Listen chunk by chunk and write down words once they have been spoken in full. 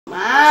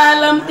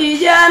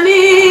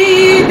Tijaani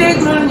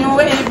déglul ñu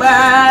wey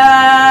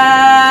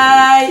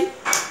baay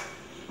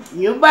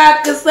ñu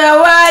bàkk sa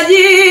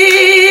waaji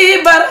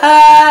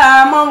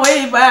Barhama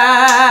wey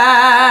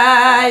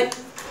baay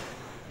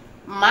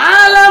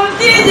maalam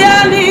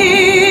Tijaani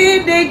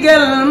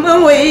déggal ma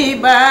wey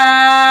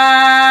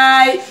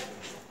baay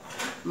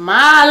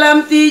maalam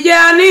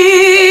Tijaani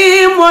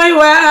mooy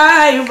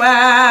waayu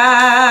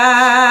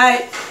baay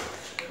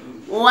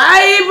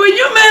waaye bu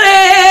ñu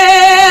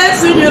meree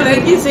suñu la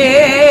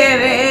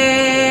giseere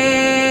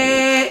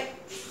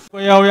ko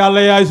yow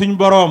yàlla yaay suñ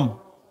boroom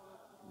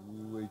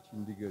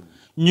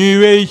ñuy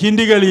wéy ci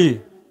ndigal yi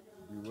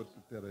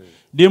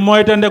di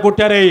moytandeku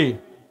tere yi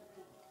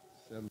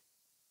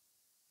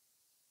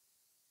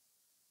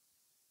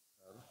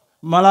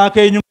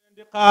malaaka yi ñu ngi leen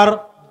di xaar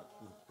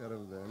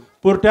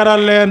pour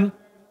teral leen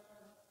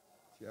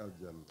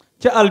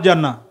ci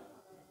aljanna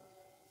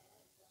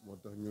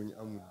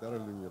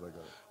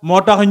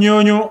moo tax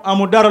ñooñu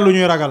amul dara lu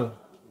ñuy ragal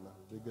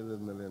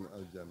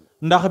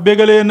ndax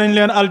bégalee nañ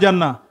leen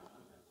aljanna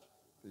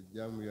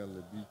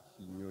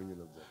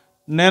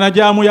nee na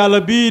jaamu yàlla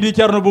bii di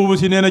Thierno Boubou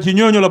si nee na ci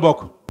ñooñu la bokk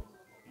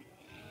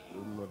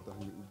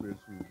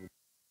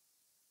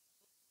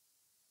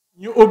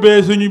ñu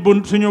ubbee suñu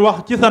bunt suñu wax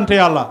ci sant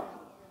yàlla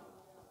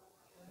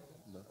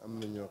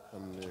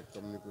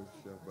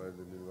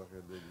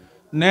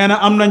nee na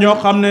am na ñoo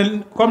xam ne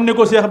comme ni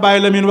ko Cheikh Baye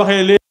Lamine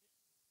waxee léegi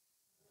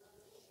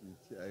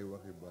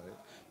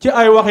ci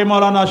ay waxi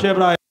Maolana Cheikh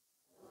Ibrahima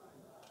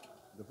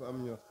dafa am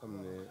ñoo xam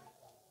ne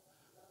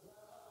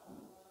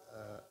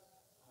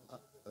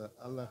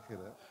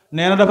alaxira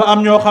nee na dafa am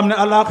ñoo xam ne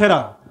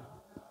alaxira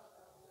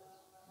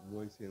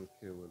mooy seen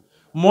xéewal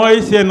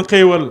mooy seen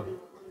xéewal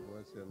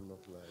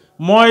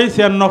mooy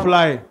seen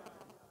noflaay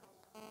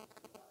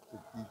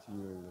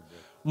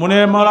mu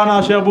ne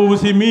Maolana Cheikh Boubou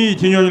si mii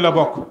ci ñooñu la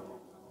bokk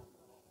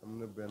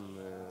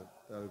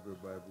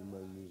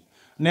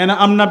nee na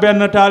am na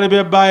benn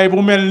taalibe baay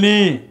bu mel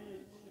nii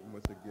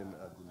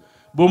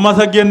bu mas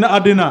a génn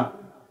àddina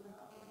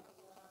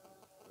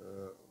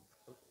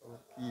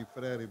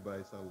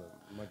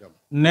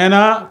nee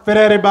na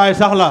frère baay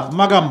sax la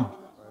magam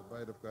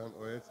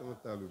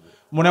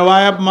mu ne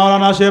waaye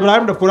Maolana Cheikh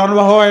Ibrahima daf ko daan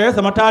wax wooye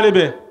sama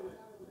taalibe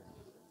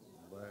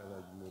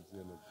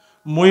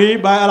muy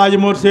Baay Alaaji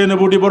Mor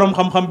Seynabu di boroom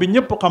xam-xam bi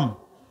ñépp xam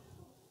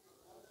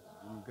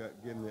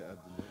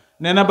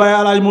nee na Baay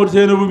Alaaji Mor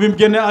Seynabu bi mu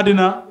génnee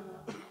àddina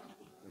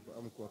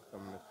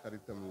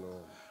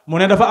mu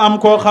ne dafa am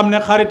koo xam ne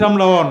xaritam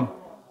la woon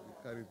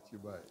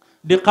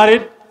di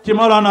xarit ci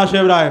Maolana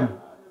Cheikh Ibrahima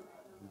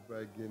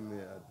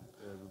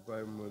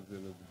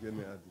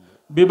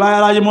bi Baay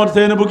Alaaji Mor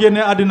Seynabu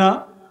génnee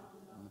àddina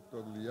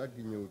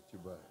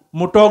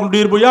mu toog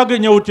diir bu yàgg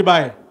ñëwut ci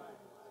Baay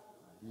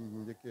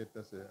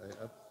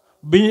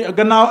bi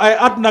gannaaw ay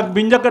at nag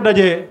bi njëkk a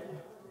dajee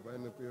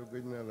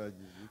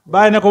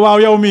Baay ne ko waaw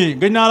yow mii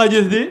gëj naa la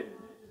gis di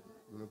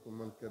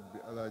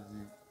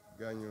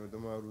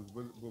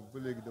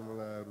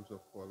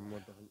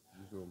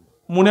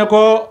mu ne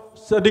ko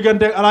sa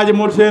diggante ak Alaaji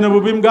Mor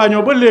Seynabu bi mu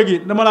gaañoo ba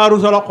léegi dama laa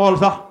rusal a xool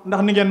sax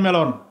ndax ni ngeen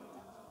meloon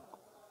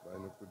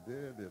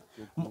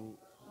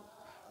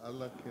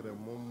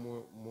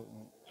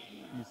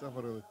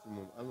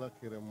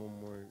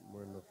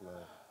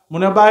mu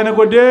ne bàyyi na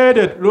ko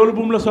déedéet loolu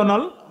bu mu la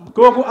sonal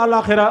kooku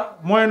àllaaxira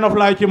mooy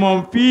noflaay ci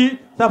moom fii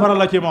safara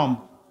la ci moom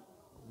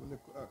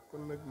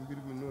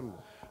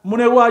mu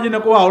ne waa ji ne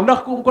ko waaw ndax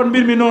kon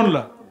mbir mi noonu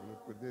la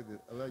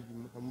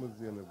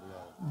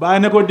bàyyi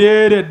na ko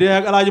déedéet dee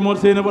ak Alaaji Mor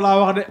Seynabu laa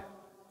wax de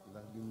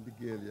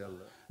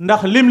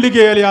ndax lim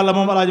liggéeyal yàlla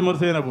moom Alaaji Mor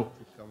Seynabu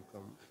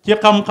ci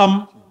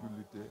xam-xam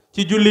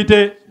ci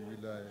jullite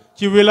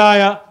ci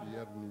wilaaya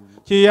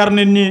ci yar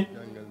nit ñi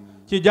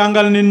ci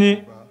jàngal nit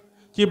ñi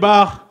ci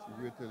baax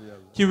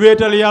ci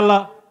wéetal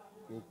yàlla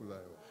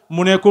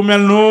mu ne ku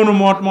mel noonu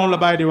moom la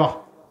Baay di wax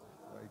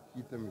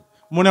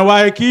mu ne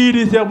waaye kii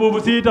di Cheikh Boubou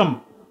si itam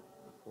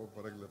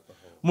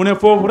mu ne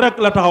foofu rek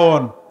la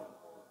taxawoon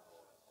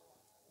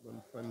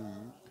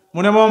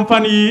mu ne moom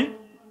fan yii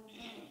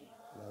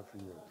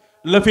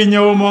la fi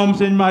ñëw moom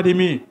sëñ Mahdy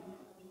mi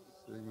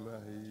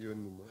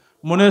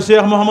mu ne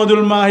Cheikh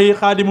Mouhamadul Mahi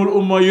xaadimul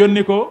umma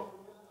yónni ko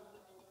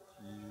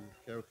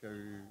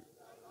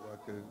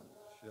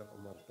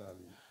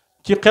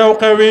ci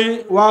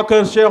xew-xewi waa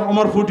kër Cheikh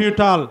Omar Foutiyu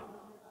Taal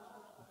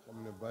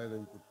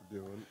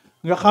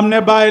nga xam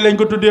ne Baay lañ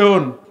ko tuddee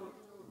woon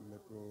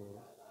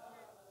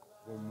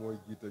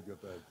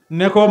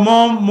ne ko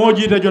moom moo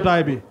jiite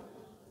jotaay bi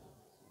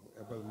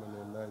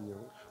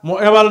mu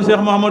ebal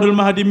Cheikh Mouhamadul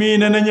Mahdi mii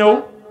ne na ñëw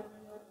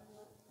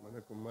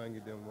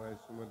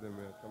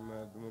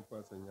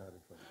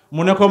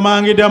mu ne ko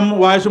maa ngi dem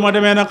waaye su ma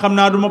demee nag xam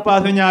naa du ma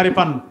paase ñaari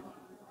fan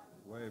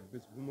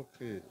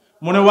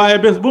mu ne waaye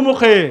bés bu mu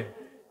xëyee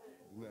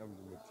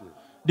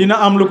dina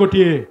am lu ko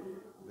téye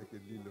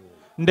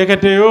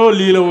ndekete yoo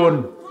lii la woon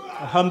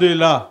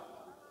alhamdulilah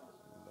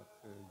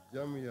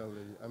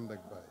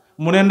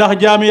mu ne ndax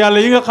jaami yàlla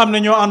yi nga xam ne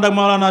ñoo ànd ak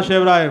Maolana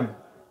Cheikh Ibrahima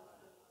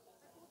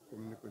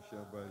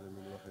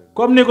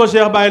comme ni ko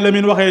Cheikh Baye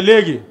Lamine waxee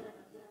léegi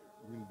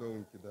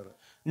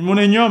mu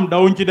ne ñoom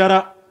dawuñ ci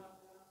dara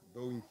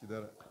dawuñ ci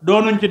dara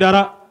doonuñ ci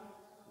dara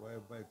waaye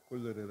bàyyi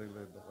kóllëre rek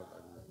lay doxal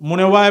ak ñoom mu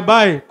ne waaye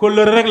bàyyi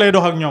kóllëre rek lay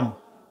dox ak ñoom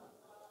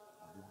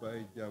du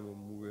bàyyi jaamam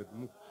mu wéet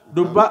mukk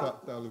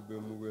taalibe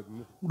mu wéet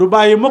mukk du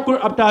bàyyi mukk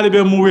ab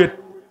taalibe mu wéet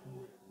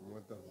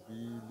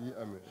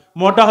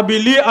moo tax bi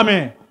lii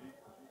amee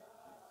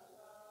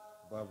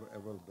baaba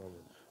ebal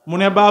doomam mu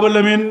ne Baaba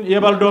Lamine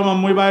yebal doomam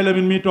muy Baye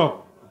Lamine mi toog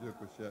tuddee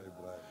ko Cheikh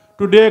Ibrahima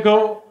tuddee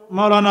ko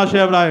Maolana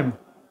Cheikh Ibrahima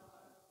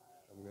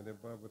xam nga ne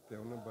baaba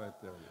teew na Baye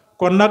teew na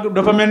kon nag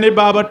dafa mel ni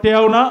Baaba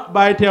teew na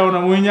Baye teew na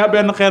muy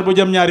benn xeer bu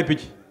jëm ñaari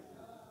picc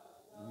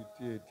ñu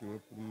téye tima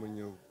pour ma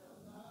ñëw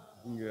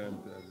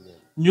gungeante ak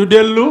ñoom ñu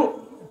dellu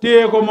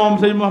téye ko moom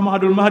sëñ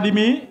Mouhamadul Mahdy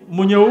mi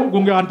mu ñëw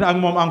gungeante ak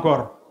moom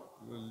encore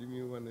loolu li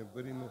muy wane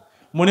bëri na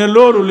mu ne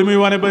loolu li muy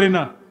wane bëri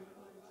na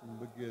ci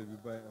mbëggeel bi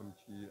Baye am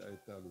ci ay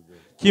taalibeem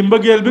ci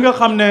mbëggeel bi nga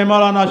xam ne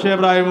Maolana Cheikh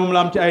Ibrahima moom la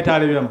am ci ay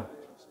taalibeem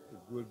te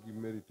góor gi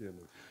mérité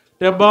na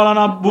te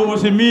Maolana Boubou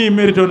si mii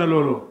mérité na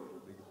loolu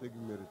dëgg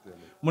mérité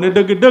na mu ne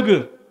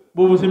dëgg-dëgg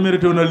Boubou si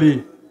mérité na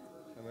lii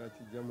xanaa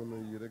ci jamono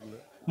yi rek la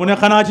mu ne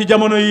xanaa ci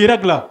jamono yii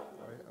rek la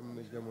waaye am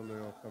na jamono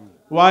yoo xam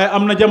ne waaye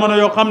am na jamono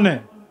yoo xam ne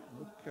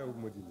lu xew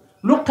Madina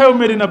lu xew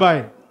Medina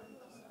Baye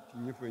ci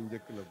ñi fay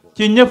njëkk la bokk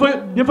ci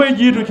ña fay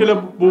jiitu ci la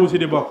Boubou si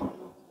di bokk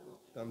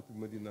tant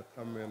Madina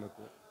xàmmee na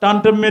ko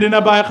tant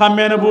Medina Baye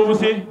xàmmee na Boubou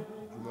si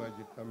jumaa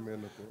ji xàmmee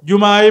na ko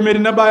jumaa yi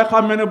Medina Baye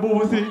xàmmee na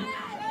Boubou si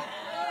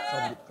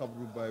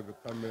xabru Baye bi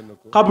xàmmee na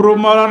ko xabru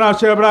Maolana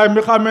Cheikh Ibrahima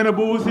bi xàmmee na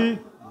Boubou si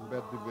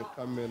mbedd bi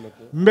xàmmee na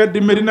ko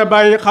mbedd Medina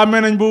Baye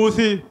xàmmee nañ Boubou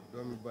si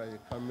doomi Baye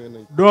xàmmee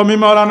nañ ko doomi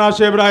Maolana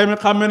Cheikh Ibrahima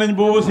xàmmee nañ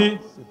Boubou si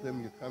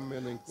sëtam yi xàmmee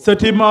nañ ko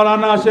sëti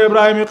Maolana Cheikh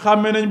Ibrahima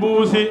xàmmee nañ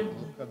Boubou si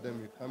muqaddam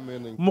yi xàmmee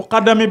nañ ko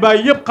muqaddami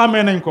Baye yëpp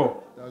xàmmee nañ ko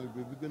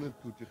taalibe bi gën a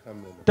tuuti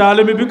xàmmee na ko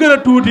taalibe bi gën a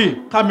tuuti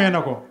xàmmee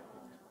na ko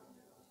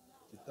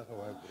ci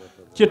taxawaay bu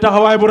rafet ci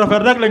taxawaay bu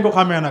rafet rek lañ ko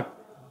xàmmee nag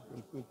kon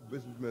kooku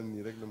bés bu mel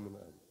nii rek la mën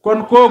a am kon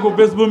kooku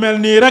bés bu mel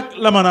nii rek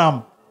la mën a am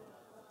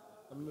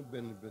am na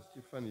benn bés ci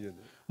fan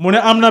yële mu ne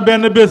am na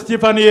benn bés ci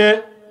fan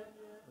yee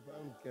dafa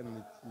am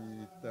kenn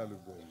ci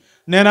taalibeem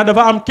nee na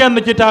dafa am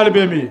kenn ci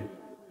taalibeem yi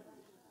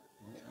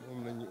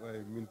moom la ñuy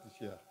ooye Minti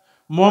Cheikh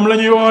moom la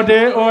ñuy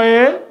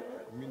ooyee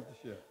Minti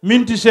Cheikh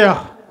Minti Cheikh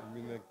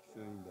mi nekk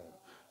sëriñ daam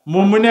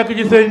moom mu nekk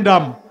ci sëñ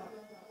daam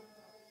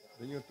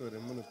dañoo toore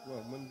mu ne ko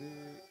waaw man de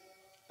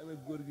ana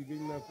góor gi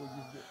gëj naa koo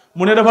gis de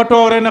mu ne dafa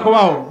toog rek ne ko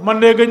waaw man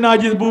de gëj naa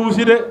gis Boubou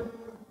si de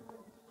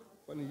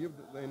fan yëpp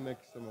day nekk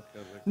sama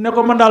xel rek ne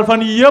ko man daal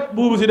fan yii yëpp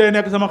Boubou si day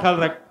nekk sama xel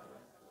rek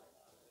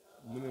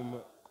mu ne ma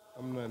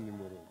am naa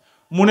numéro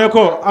mu ne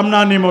ko am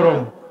naa numéro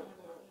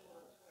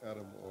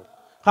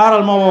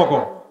xaaral ma woo ko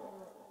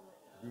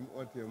bi mu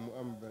ootee mu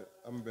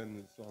am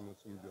benn soxna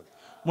sum jot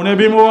mu ne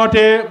bi mu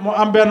wootee mu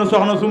am benn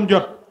soxna sum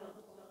jot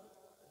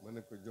ma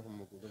ne ko jox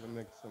ma ko dafa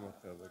nekk sama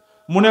xel rek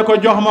mu ne ko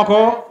jox ma ko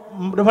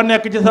dafa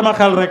nekk ci sama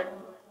xel rek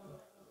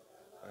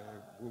waaye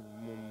boobu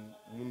moom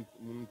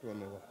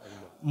mënutoon a wax ak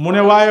man mu ne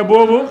waaye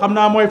boobu xam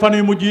naa mooy fan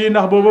yu mujj yi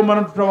ndax boobu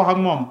mënatut a wax ak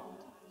moom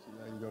ci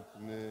laa njort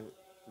ne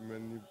ku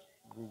mel ni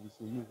boobu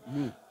si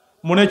mii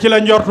mu ne ci la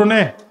njortu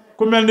ne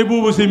ku mel ni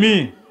Boubou si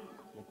mii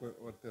ma koy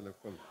oo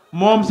téléphone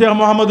moom Cheikh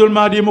Mouhamadul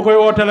Mahdy mu koy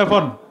oo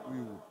téléphone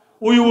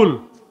uyuwul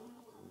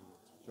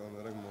coono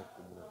rek moo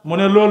ko mën mu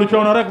ne loolu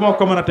coono rek moo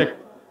ko mën a teg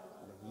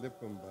ndax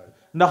léppam bàyyi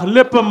ndax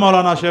léppam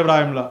Maolana Cheikh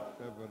Ibrahima la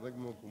feebar rek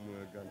moo ko mën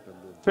a gàntal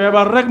loolu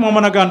feebar rek moo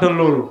mën a gàntal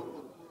loolu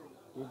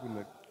kooku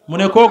nag mu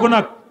ne kooku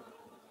nag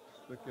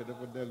su fekkee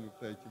dafa dellu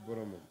tey ci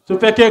boromam su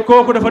fekkee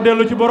kooku dafa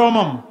dellu ci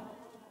boroomam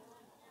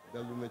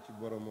dellu na ci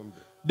boromam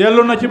de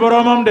dellu na ci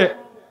boroomam de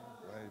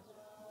waaye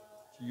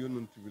ci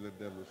yonent bi la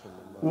dellu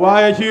sallallahu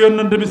waaye ci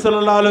yonent bi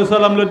sallallahu alayhi wa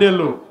sallam la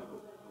dellu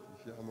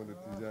ci Cheikh Ahmad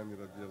Tidiane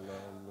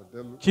radiyallahu anhu la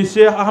dellu ci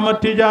Cheikh Ahmad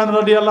Tidiane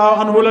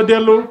radiyallahu anhu la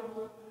dellu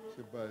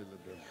ci Baye la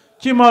dellu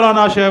ci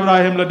Maolana Cheikh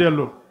Ibrahim la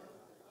dellu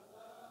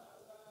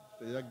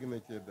te yàgg na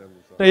cee dellu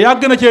sax te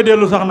yàgg na cee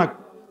dellu sax nag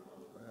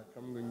waaye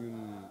xam nga ñun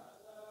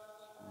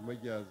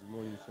majaaz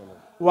moo ñu sonal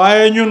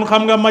waaye ñun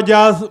xam nga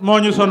majaaz moo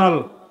ñu sonal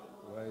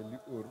waaye li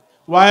óor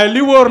waaye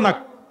li wóor nag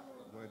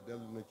mooy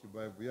dellu na ci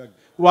Baye bu yàgg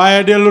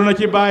waaye dellu na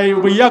ci Baye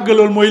bu yàgg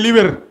loolu mooy li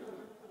wér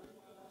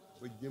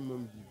ba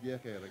jëmmam ji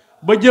jeexee rek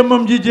ba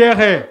jëmmam ji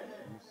jeexee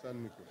mu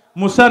sànni ko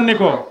mu sànni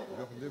ko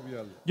jox lépp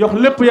yàlla jox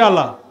lépp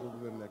yàlla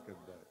boobu la nekk ak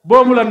Baye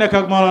boobu la nekk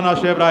ak Maolana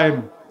Cheikh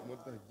Ibrahim moo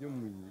tax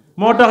jëmm yi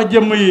moo tax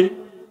jëmm yi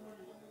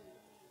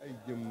ay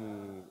jëmm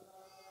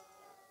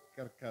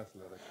karkaas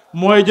la rek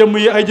mooy jëmm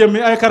yi ay jëmm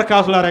yi ay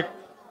karkaas la rek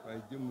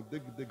waaye jëmm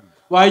dëgg-dëgg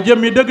waaye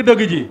jëmm yi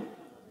dëgg-dëgg ji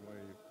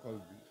mooy xol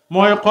bi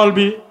mooy xol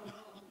bi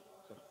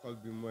te xol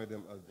bi mooy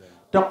dem aljanna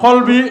te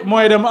xol bi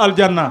mooy dem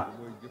aljanna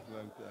mooy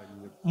jëflante ak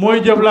ñëpp mooy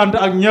jëflante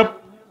ak ñëpp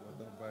moo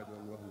tax Baye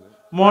doon wax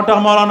ne moo tax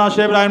Maolana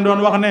Cheikh Ibrahim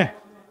doon wax ne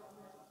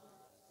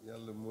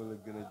yàlla moo la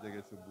gën a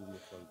jege sa buumu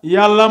xol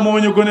yàlla moo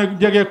ñu gën a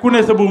jege ku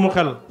ne sa buumu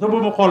xel sa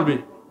buumu xol bi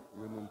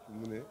yonent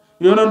mu ne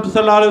yonentu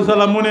sallallahu alayhi wa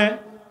sallam mu ne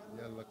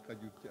yàlla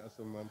xajut ci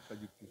asamaan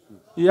xajut ci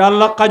suuf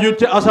yàlla xajut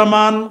ci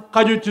asamaan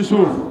xajut ci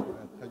suuf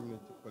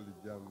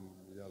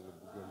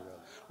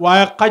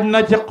waaye xaj na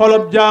ci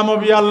xolob jaamu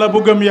yàlla bu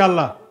gëm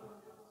yàlla.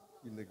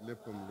 kii nag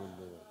léppam loolu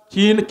la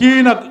woon.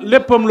 kii nag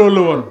léppam loolu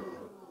la woon.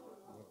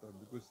 moo tax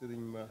bi ko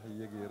Serigne Mahi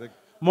yëgee rek.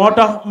 moo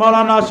tax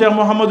Mawlana Cheikh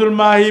Mouhamadul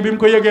Mahi bi mu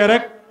ko yëgee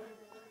rek.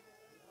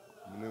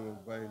 mu ne ma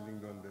bàyyi li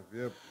nga doon def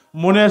yëpp.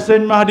 mu ne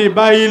sëñ Mahdy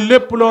bàyyi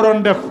lépp loo doon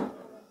def.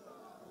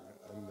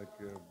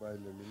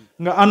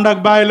 nga ànd ak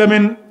Baye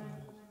Lamine.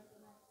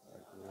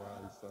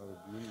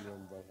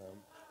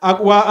 ak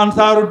waa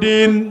Ansaaru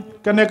Diin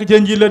ka nekk ci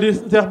njiit la di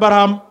Cheikh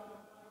Barham.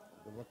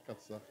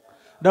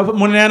 dafa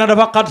mu nee na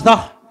dafa xat sax.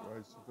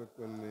 waaye su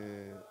fekkoon ne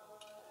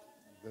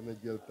dana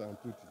jël temps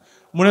tuuti.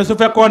 mu ne su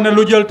fekkoon ne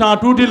lu jël temps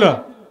tuuti la.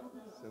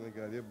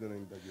 Sénégal yëpp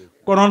danañ daje.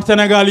 konoon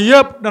Sénégal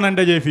yëpp danañ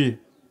daje fii.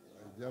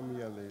 jaamu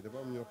yàlla yi dafa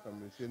am ñoo xam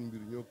ne seen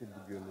mbir ñoo ko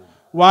bëggee noonu.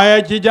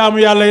 waaye ci jaamu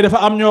yàlla yi dafa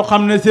am ñoo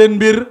xam ne seen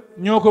mbir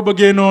ñoo ko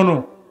bëggee noonu.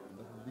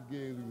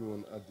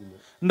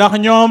 ndax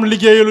ñoom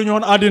liggéeyaluñu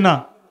woon àddina.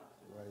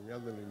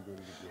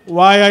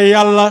 waaye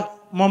yàlla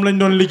moom lañ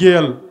doon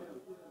liggéeyal.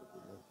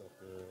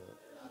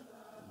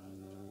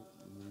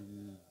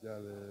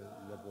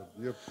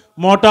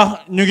 moo tax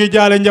ñu ngi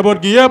jaale njaboot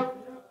gi yëpp.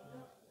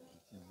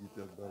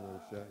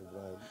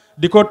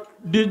 di ko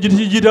di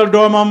ci jiital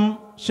doomam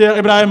Cheikh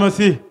Ibrahima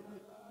si.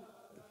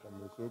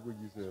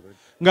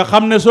 nga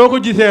xam ne soo ko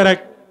gisee rek.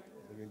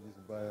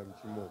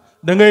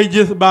 da ngay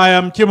gis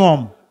baayam ci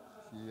moom.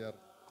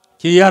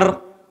 ci yar.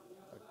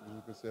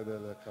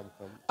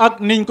 ak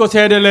niñ ko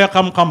seedelee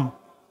xam-xam.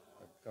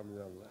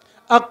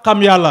 ak xam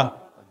yàlla.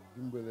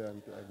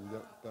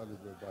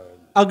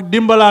 ak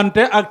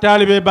dimbalante ak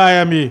taalibe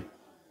baayam yi.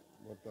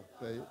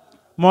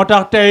 moo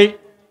tax tey.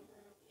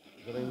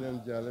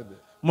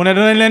 mu ne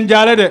danañ leen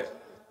jaale de.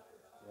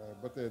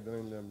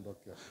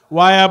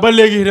 waaye ba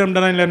léegi itam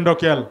danañ leen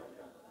ndokkeel.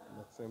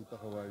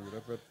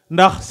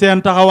 ndax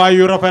seen taxawaay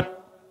yu rafet.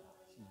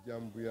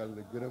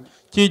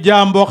 ci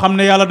jaam boo xam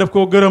ne yàlla daf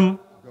koo gërëm.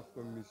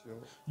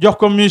 jox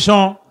ko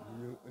mission.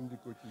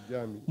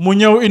 mu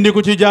ñëw indi ko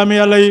ci jaami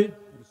yàlla yi.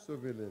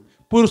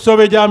 pour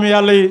sauver jaami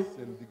yàlla yi.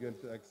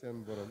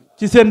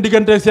 ci seen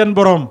diggante ak seen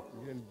borom.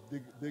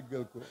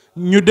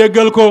 ñu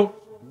déggal ko.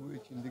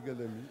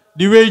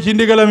 di wéy ci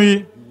ndigalam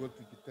yi.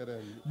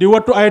 di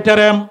wattu ay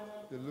tereem.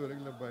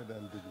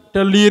 te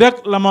lii rek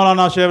la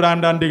Mawlana Cheikh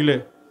Ibrahima daan digle.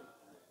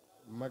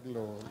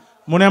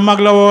 mu ne mag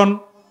la woon.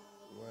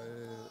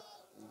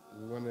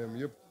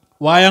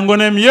 waaye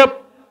ngoneem yépp.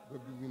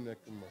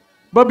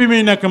 ba bi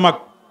muy nekk mag.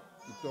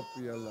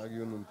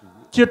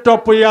 ci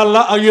topp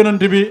yàlla ak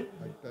yonent bi.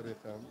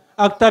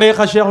 ak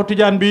tariqa Cheikhu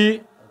Tidiane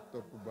bi.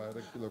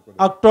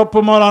 ak topp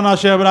Mawlana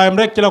Cheikh Ibrahima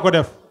rek ci la ko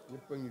def.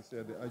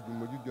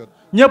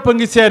 ñëpp a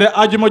ngi seede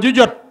ajuma ju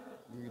jot.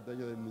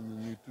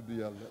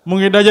 mu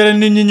ngi dajale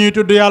nit ñi ñuy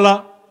tudd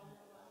yàlla.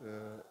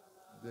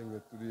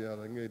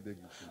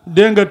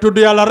 dégg nga tudd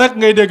yàlla rek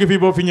ngay dégg fii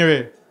boo fi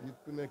ñëwee.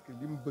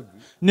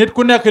 nit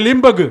ku nekk li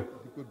mu bëgg.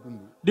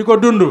 di ko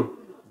dund.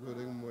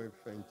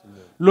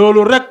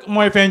 loolu rek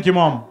mooy feeñ ci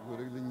moom.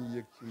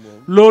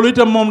 loolu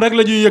itam moom rek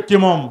la ñuy yëg ci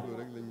moom.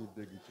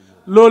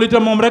 loolu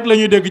itam moom rek la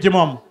ñuy dégg ci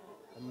moom.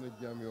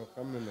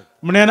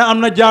 mu nee na am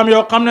na jaam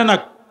yoo xam ne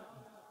nag.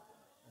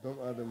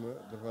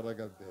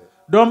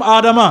 doomu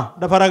aadama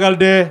dafa ragal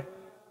dee.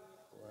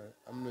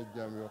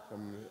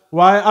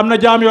 waaye am na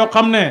jaam yoo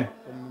xam ne.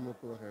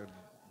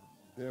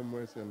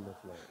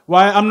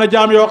 waaye am na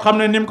jaam yoo xam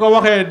ne ni mu ko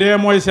waxee dee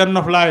mooy seen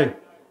noflaay.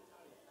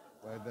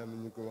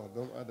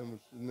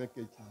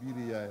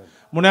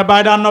 mu ne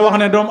Baay daan na wax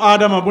ne doomu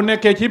aadama bu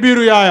nekkee ci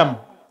biiru yaayam.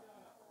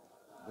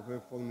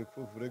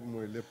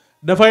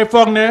 dafay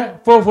foog ne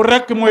foofu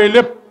rek mooy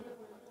lépp.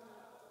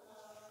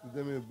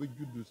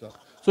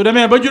 su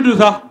demee ba juddu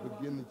sax.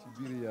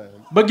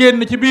 ba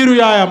génn ci biiru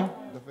yaayam.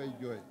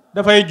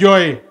 dafay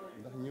jooy.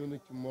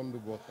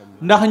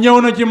 ndax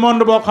ñëw na ci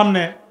monde boo xam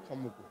ne.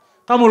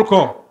 xamul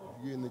ko.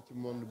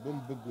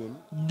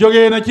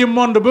 jógee na ci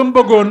monde ba mu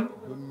bëggoon.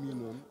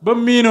 ba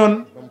mu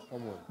miinoon.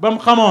 ba mu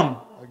xamoon.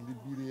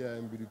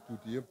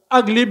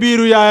 ak li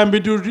biiru yaayam bi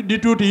di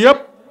tuuti yépp.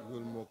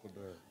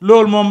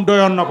 loolu moom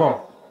doyoon na ko.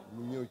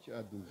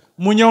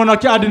 mu ñëw nag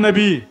ci àddina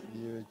bii.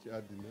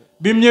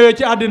 bi mu ñëwee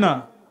ci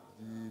àddina.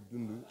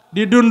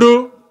 di dund.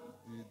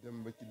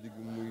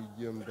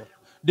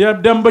 di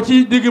dem ba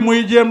ci digg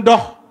muy jéem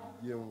dox.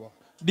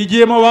 di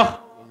jéem a wax.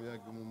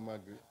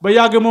 ba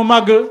yàgg mu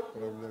màgg.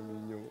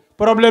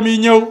 problème yi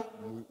ñëw.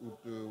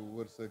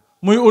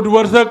 muy ut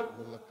wërsëg.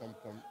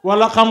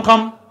 wala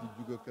xam-xam.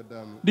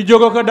 di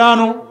jóg ko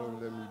daanu.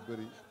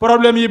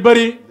 problème yi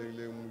bëri.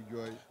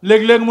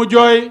 léeg-léeg mu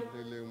jooy.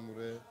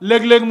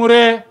 léeg-léeg mu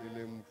ree.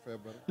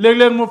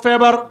 léeg-léeg mu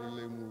feebar.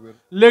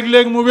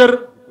 léeg-léeg mu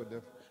wér.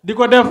 di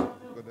ko def.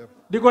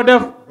 di ko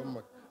def.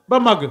 ba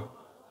màgg.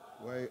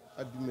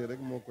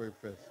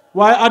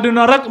 waaye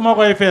àddina rek moo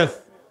koy fees.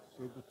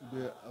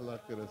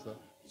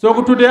 soo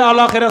ko tuddee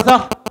àllaaxira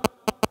sax.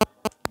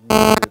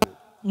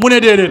 mu ne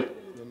déedéet.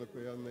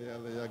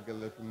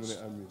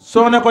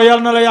 soo ne ko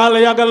yal na la yàlla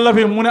yàggal la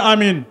fi mu ne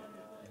amiin.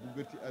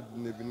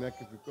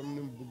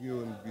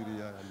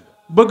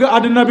 bëgg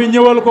àddina bi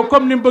ñëwal ko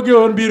comme ni mu bëggee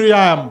woon biiru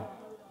yaayam.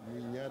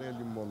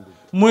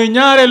 muy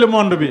ñaareelu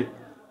monde bi.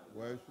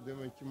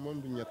 demee ci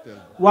monde ñetteel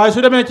bi. waaye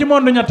su demee ci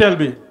monde ñetteel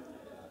bi.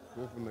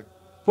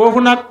 foofu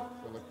nag.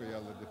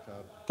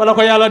 fa la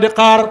ko yàlla di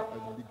xaar.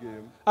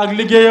 ak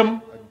liggéeyam.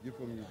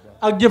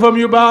 ak jëfam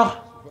yu baax.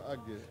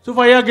 su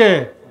fa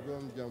yeggee.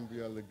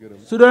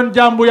 su doon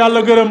jàmbu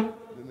yàlla gërëm.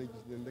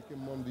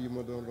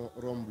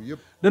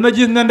 dana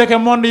gis ne ndeke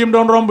monde yi mu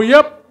doon romb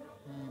yépp.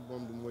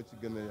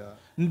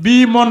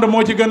 bii monde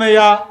moo ci gën a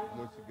yaa.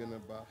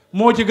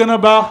 moo ci gën a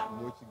baax.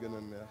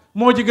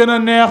 moo ci gën a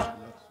neex.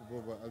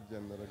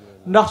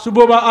 ndax su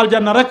boobaa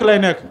aljanna rek lay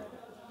nekk.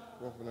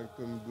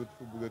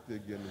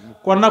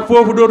 kon nag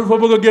foofu dootu fa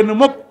bëgg a génn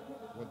mukk.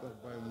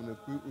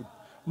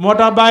 moo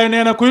tax bàyyi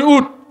nee na kuy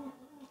ut.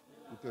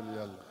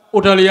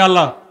 utal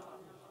yàlla.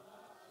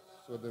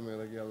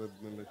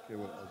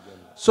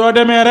 soo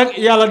demee rek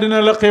yàlla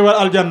dina la xéewal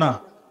aljanna.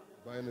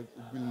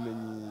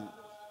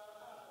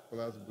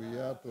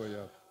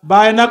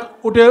 bàyyi nag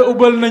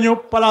ubbal nañu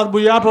place bu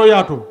yaatoo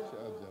yaatu.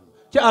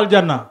 ci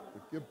aljanna.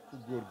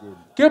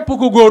 képp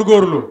ku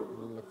góorgóorlu.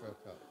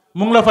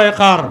 mu ngi la fay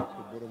xaar.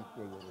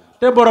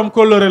 te borom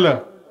kóllëre la.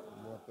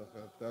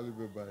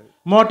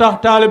 moo tax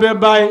taalibe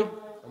Baay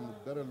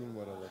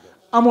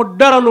amul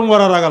dara lu mu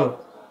war a ragal.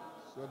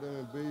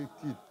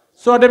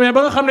 soo demee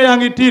ba nga xam ne yaa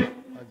ngi tiit.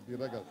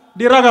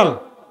 di ragal.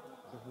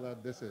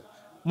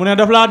 mu ne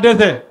daf laa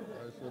dese.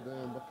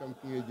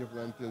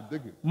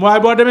 waaye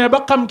boo demee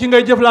ba xam ki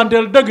ngay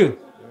jëflanteel dëgg.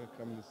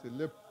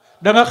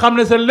 da nga xam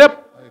ne sa lépp.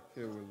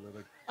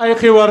 ay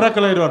xiiwal rek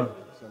lay doon.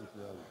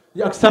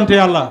 ak sant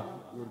yàlla.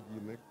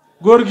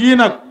 góor gii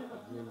nag.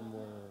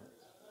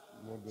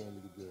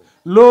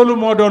 loolu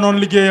moo doonoon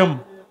liggéeyam.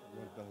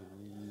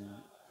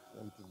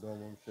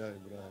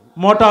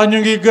 moo tax ñu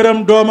ngi gërëm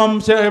doomam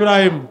Cheikh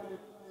Ibrahima.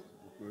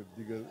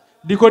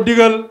 di ko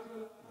digal.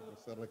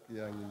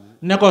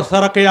 ne ko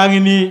sarak yaa ngi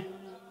nii.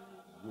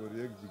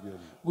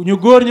 ñu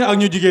góor ñi ak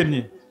ñu jigéen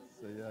ñi.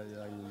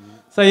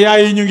 sa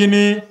yaay yi ñu ngi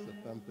nii.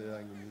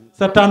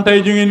 sa tante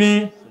yi ñu ngi nii.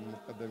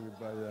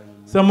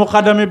 sa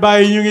muqaddami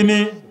baay yi ñu ngi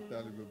nii.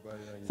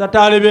 sa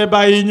taalibe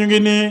baay yi ñu ngi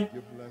nii.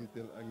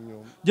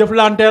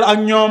 jëflanteel ak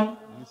ñoom.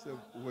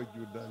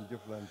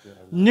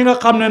 ñi nga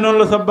xam ne noonu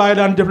la sa baay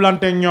daan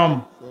jëflanteek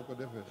ñoom.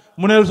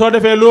 mu ne soo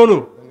defee loolu.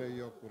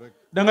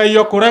 da ngay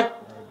yokku rek.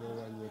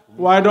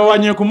 waaye doo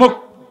wàññeeku mukk.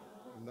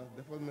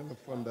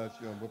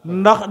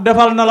 ndax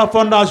defal na la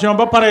fondation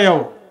ba pare yow.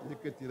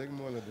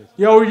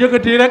 yow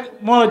yëkkati rek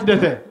moo la ci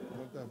dese.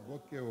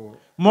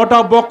 moo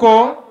tax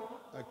bokkoo.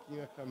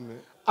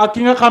 ak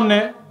ki nga xam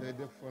ne.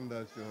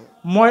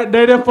 mooy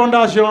day def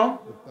fondation.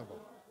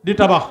 di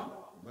tabax.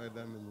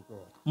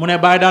 mu ne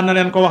Baay daan na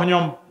leen ko wax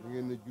ñoom.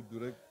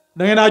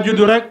 da ngeen a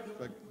juddu rek.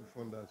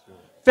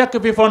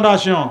 fekk fi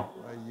fondation.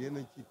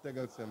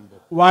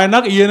 waaye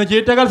nag yéen a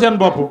ciy tegal seen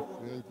bopp.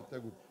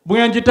 bu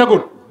ngeen ci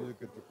tegut.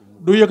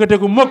 du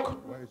yëkkateku mukk.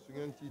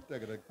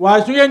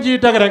 waaye su ngeen ciy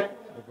teg rek.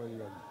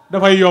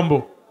 dafay yomb.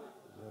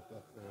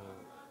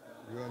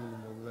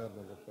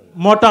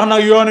 moo tax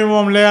nag yoon wi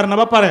moom leer na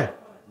ba pare.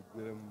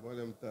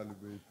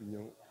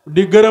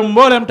 di gërëm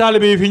mboolem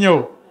taalibe yi fi ñëw.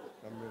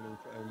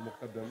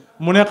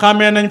 mu ne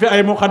xàmmee nañ fi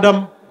ay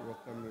muqaddam.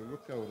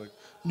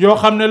 yoo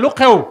xam ne lu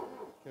xew.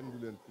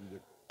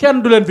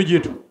 kenn du leen fi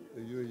jiitu.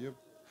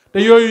 te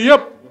yooyu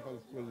yëpp.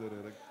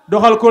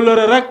 doxal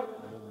kóllëre rek.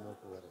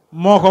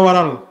 moo ko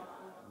waral.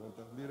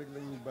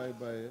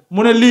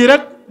 mu ne lii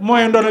rek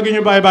mooy ndono gi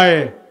ñu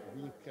bàyyee.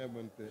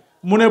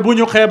 mu ne bu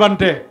ñu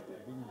xeebante.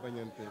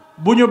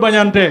 bu ñu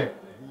bañante.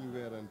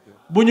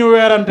 bu ñu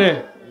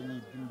weerante.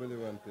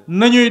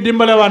 nañuy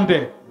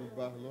dimbalewante.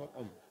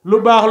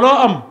 lu baax loo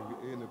am.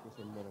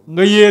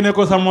 nga yéene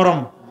ko sa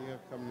morom.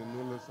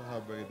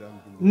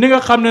 ni nga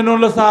xam ne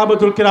noonu la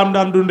sahabatul kiram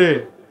daan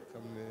dundee.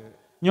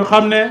 ñu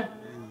xam ne.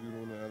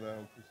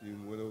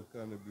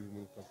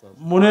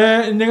 mu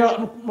ne ñi nga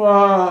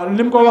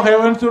lim ko waxee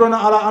yansuruna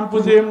ala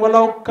anfusihim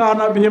walaw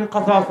kaana bihim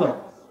xasaasa.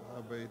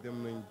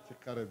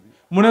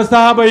 mu ne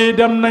sahaaba yi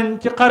dem nañ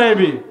ci xare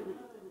bi.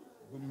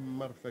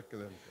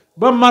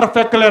 ba mar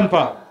fekk leen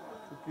fa.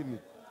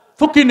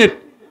 fukki nit.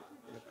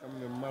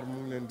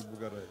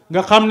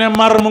 nga xam ne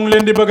mar mu ngi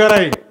leen di bëgg a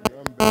rey.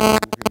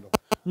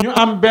 ñu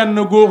am benn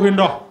guuxi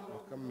ndox.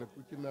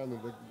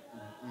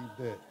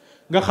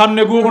 nga xam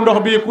ne guuxu ndox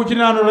bi ku ci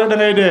naanu rek da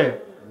ngay dee.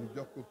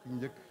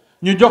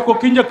 ñu jox ko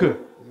ki njëkk.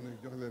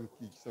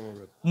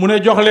 mu ne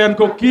jox leen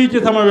ko kii ci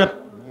sama wet.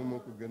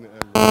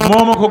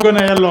 moo ma ko gën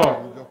a yelloo.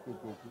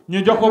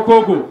 ñu jox ko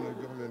kooku.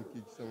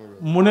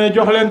 mu ne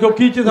jox leen ko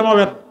kii ci sama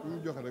wet.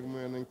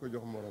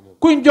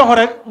 kuñ jox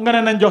rek nga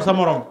ne nañ jox sa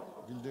morom.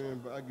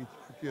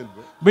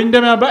 biñ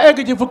demee ba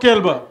egg ci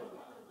fukkeel ba.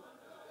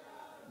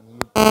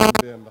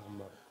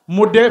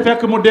 mu dee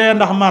fekk mu dee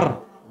ndax mar.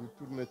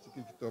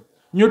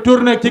 ñu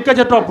tourné ci ka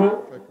ca topp.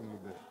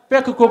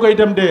 fekk koo koy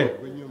dem dee.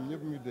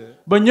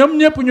 ba ñoom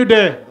ñëpp ñu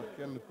dee.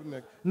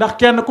 ndax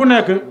kenn ku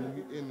nekk.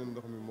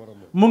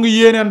 mu ngi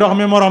yéene ndox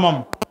mi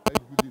moromam.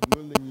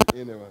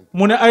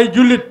 mu ne ay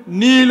jullit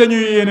nii la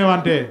ñuy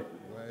yéenewante.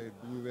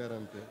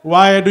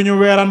 waaye du ñu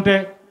weerante.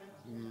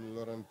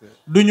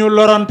 du ñu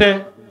lorante.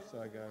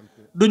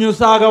 du ñu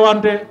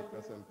saagawante.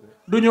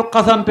 du ñu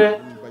xasante.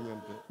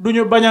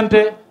 duñu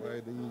bañante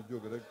waaye dañuy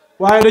jóg rek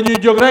waaye dañuy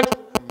jóg rek xam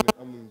ne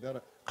amuñ dara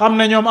xam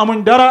ne ñoom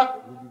amuñ dara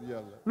lu dul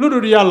yàlla lu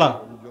dul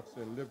yàlla ñu jox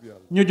seen lépp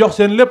yàlla ñu jox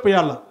seen lépp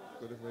yàlla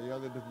ko defee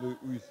yàlla daf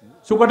lay uy si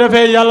su ko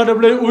defee yàlla daf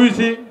lay uy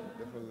si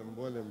defal la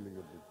mbooleem li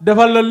nga bëgg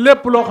defal la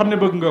lépp loo xam ne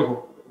bëgg nga ko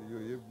te yooyu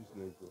yëpp gis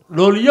nañ ko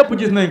loolu yëpp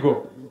gis nañ ko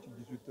luñ ci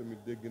gisut tamit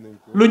dégg nañ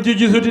ko luñ ci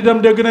gisut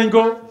itam dégg nañ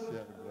ko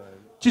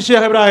ci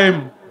Cheikh Ibrahima ci Cheikh Ibrahim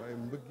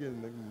waaye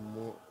mbëggeel nag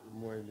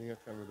mooy li nga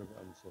xam ne dafa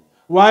am solo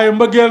waaye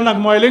mbëggeel nag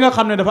mooy li nga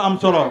xam ne dafa am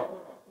solo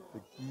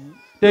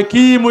te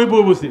kii muy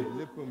Boubou si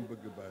léppam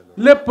bëgg bàyyi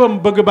la léppam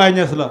bëgg Baay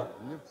Ñas la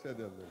ñëpp seedeel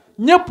nañ ko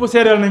ñépp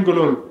seedeel nañ ko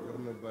loolu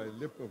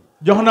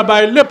jox na bàyyi léppam jox na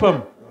Baay léppam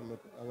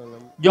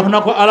jox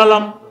na ko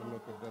alalam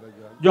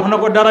jox na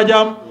ko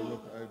darajaam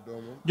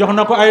jox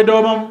na ko ay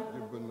doomam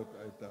jox na ko ay doomam jébbal na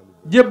ko ay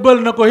taalibe jébbal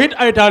na ko it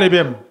ay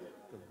taalibeem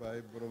te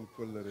bàyyi borom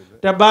kóllëre la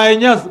te Baay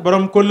Ñas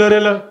borom kóllëre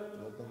la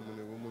moo tax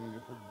mu ne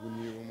waman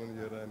yuhibbuni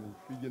wa man yaraani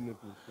fi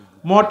jannatil xuldi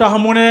moo tax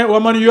mu ne wa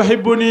man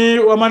yuhibbuni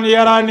wa man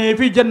yaraani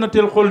fi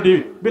jannatil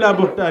xuldi bila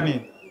buhtaani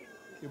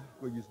képp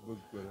ko gis bëgg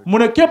ko rek mu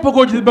ne képp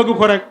koo gis bëgg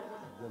ko rek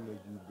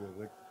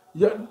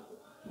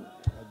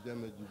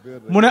aljanna ju béer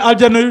rek mu ne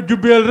aljanna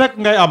jubbeel rek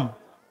ngay am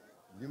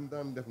lim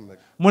daan def nag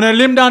mu ne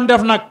lim daan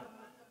def nag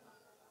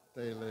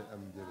tey lay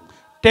am njëriñ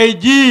tey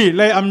jii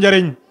lay am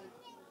njariñ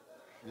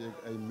fii ak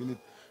ay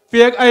minute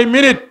fii ak ay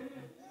minute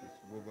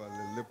boobaa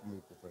la lépp mu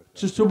ngi ko fay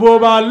xaar su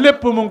boobaa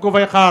lépp mu ngi ko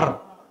fay xaar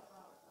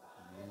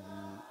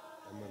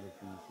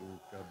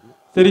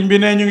sëriñ bi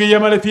ne ñu ngi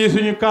yemale fii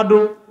suñu kàddu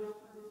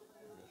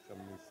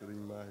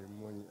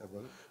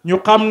ñu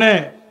xam ne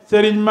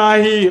sëriñ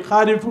Mahdy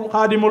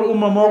xaadimul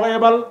umma moo ko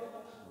ebal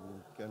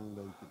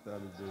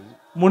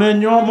mu ne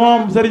ñoo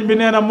moom sëriñ bi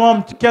nee na moom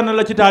ci kenn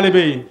la ci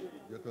taalibe yi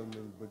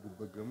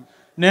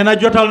nee na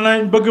jotal nañ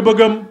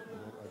bëgg-bëggam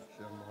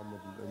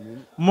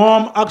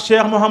moom ak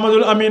Cheikh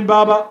Mouhamadul Amin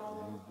Baba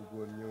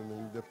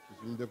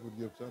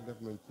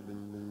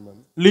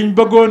liñ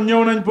bëggoon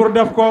ñëw nañ pour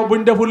def ko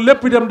buñ deful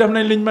lépp itam def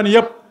nañ liñ mën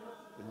yépp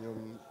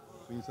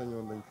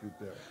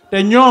te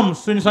ñoom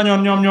suñ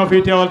sañoon ñoom ñoo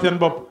fiy teewal seen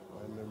bopp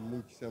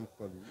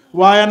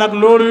waaye nag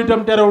loolu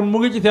itam terewul mu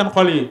ngi ci seen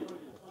xol yi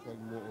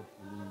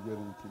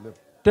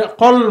te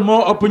xol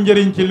moo ëpp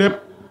njëriñ ci lépp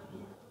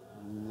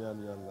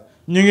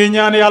ñu ngi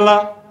ñaan yàlla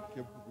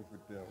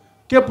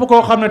képp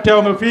koo xam ne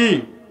teew nga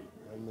fii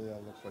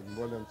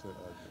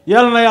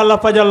yal na yàlla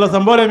fajal la sa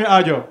mbooleemi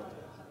aajo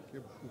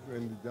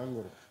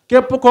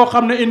képp koo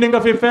xam ne indi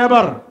nga fi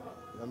feebar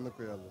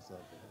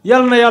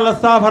yal na yàlla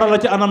saafara la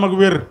ci anam ak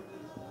wér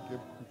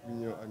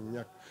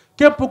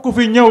képp ku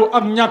fi ñëw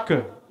ak ñàkk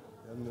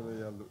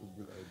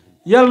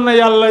yal na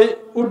yàlla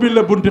ubbi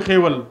la bunti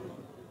xéewal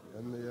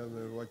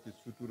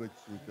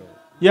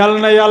yal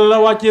na yàlla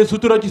wàccee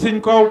sutura ci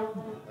suñ kaw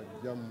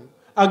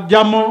ak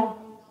jàmm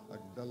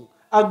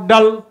ak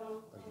dal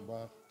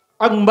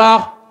ak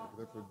mbaax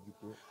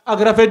ak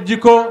rafet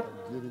jikko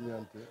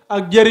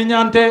ak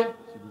jëriñante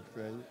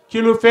ci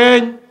lu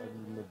feeñ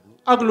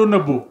ak lu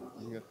nëbbu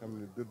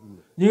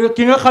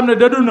ki nga xam ne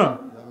dëddu na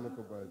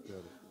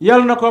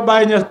yal na ko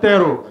Baay Ñas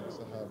teeru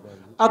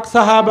ak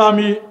saxaabaam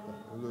yi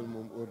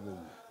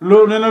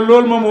loolu nee na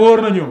loolu moom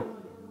wóor nañu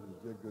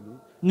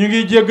ñu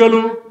ngi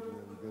jéggalu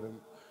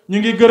ñu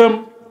ngi gërëm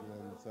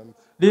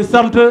di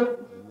sant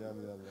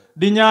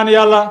di ñaan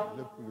yàlla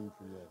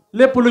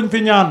lépp luñ fi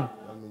ñaan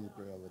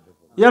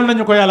yal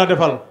nañu ko yàlla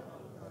defal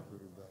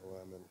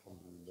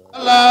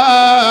la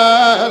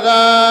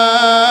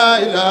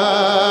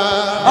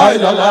ilaha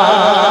illallah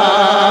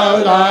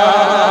la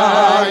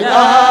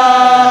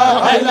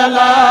ilaha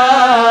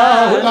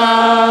illallah la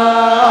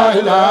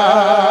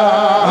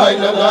ilaha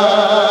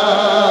illallah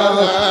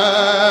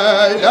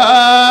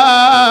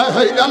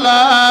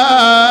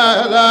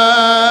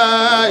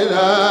la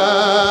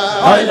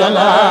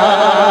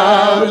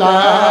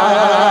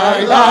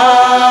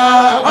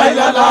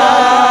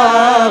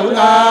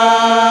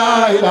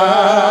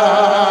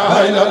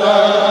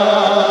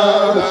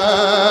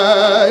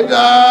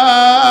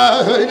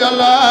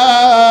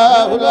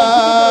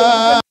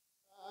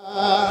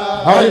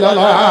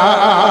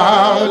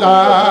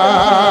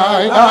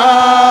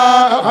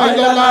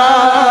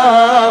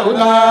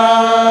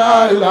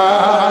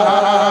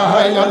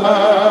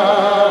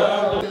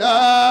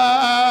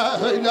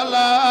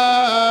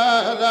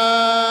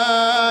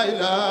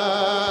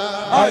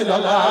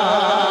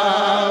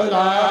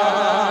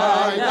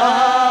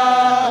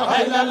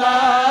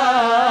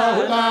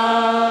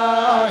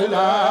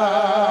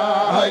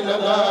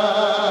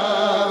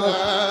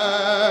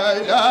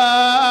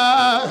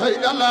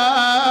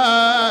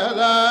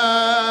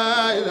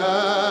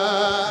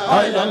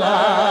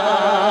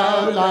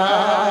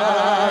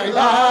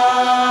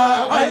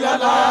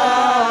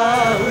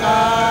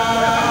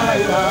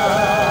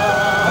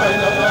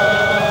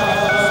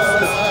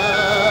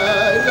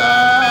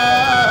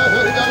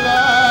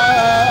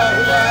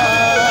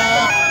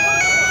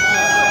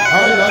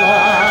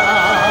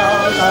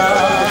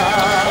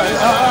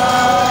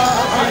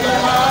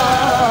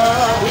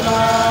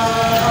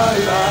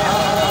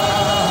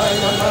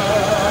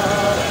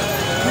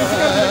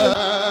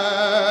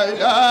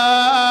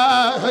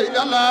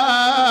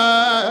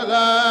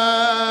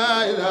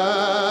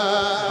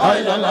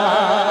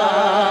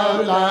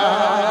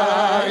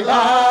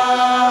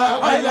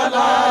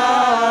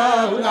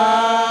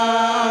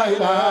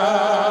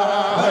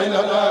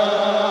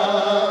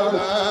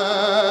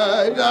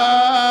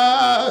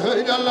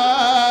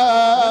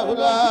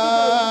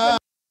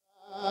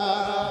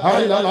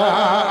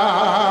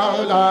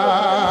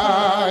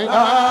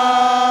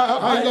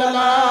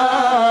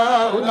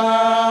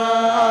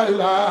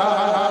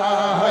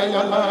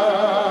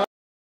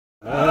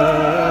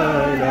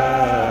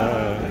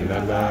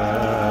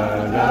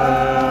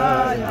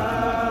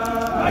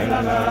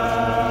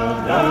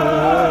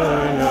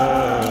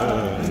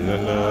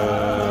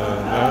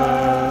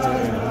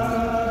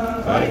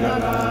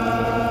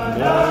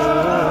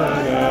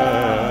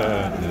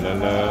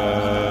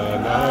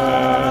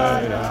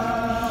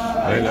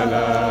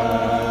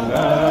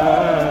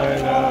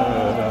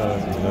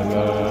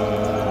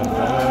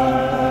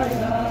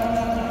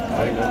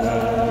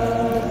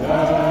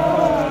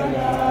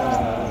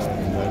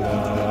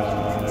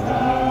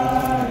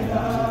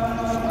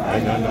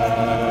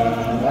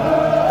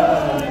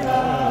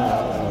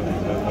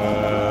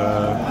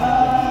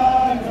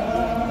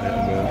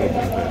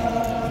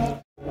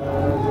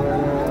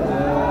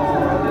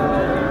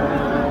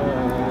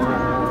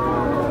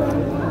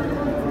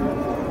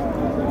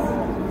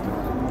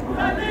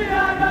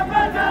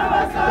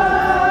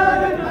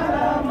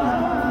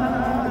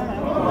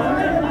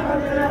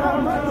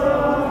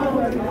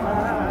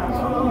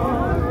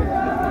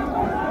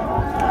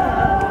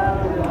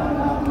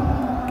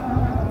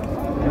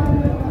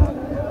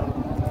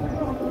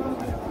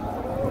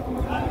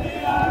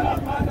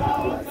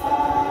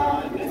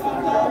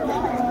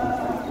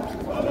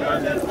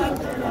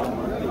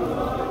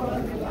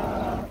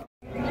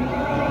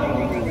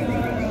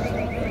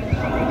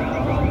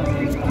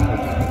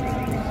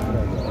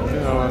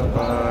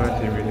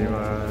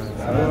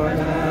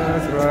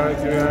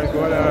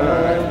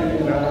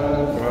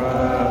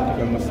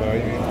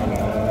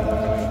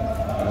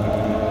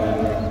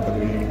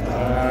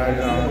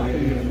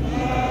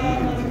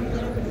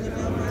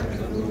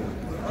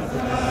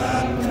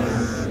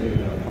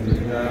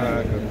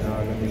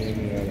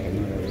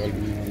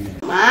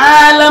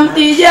Malam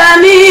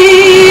Tijaani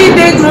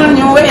déglul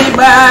ñu way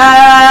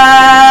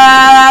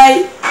baay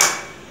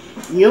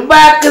ñu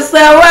bàkk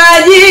sa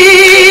waaji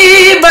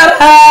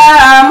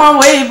Barhama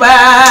way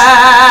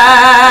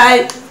baay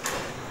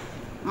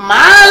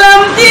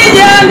Malam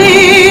Tijaani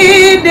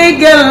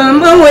déggal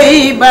ma way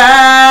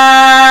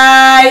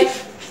baay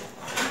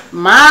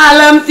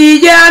Malam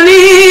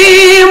Tijaani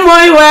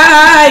mooy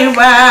waayu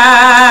baay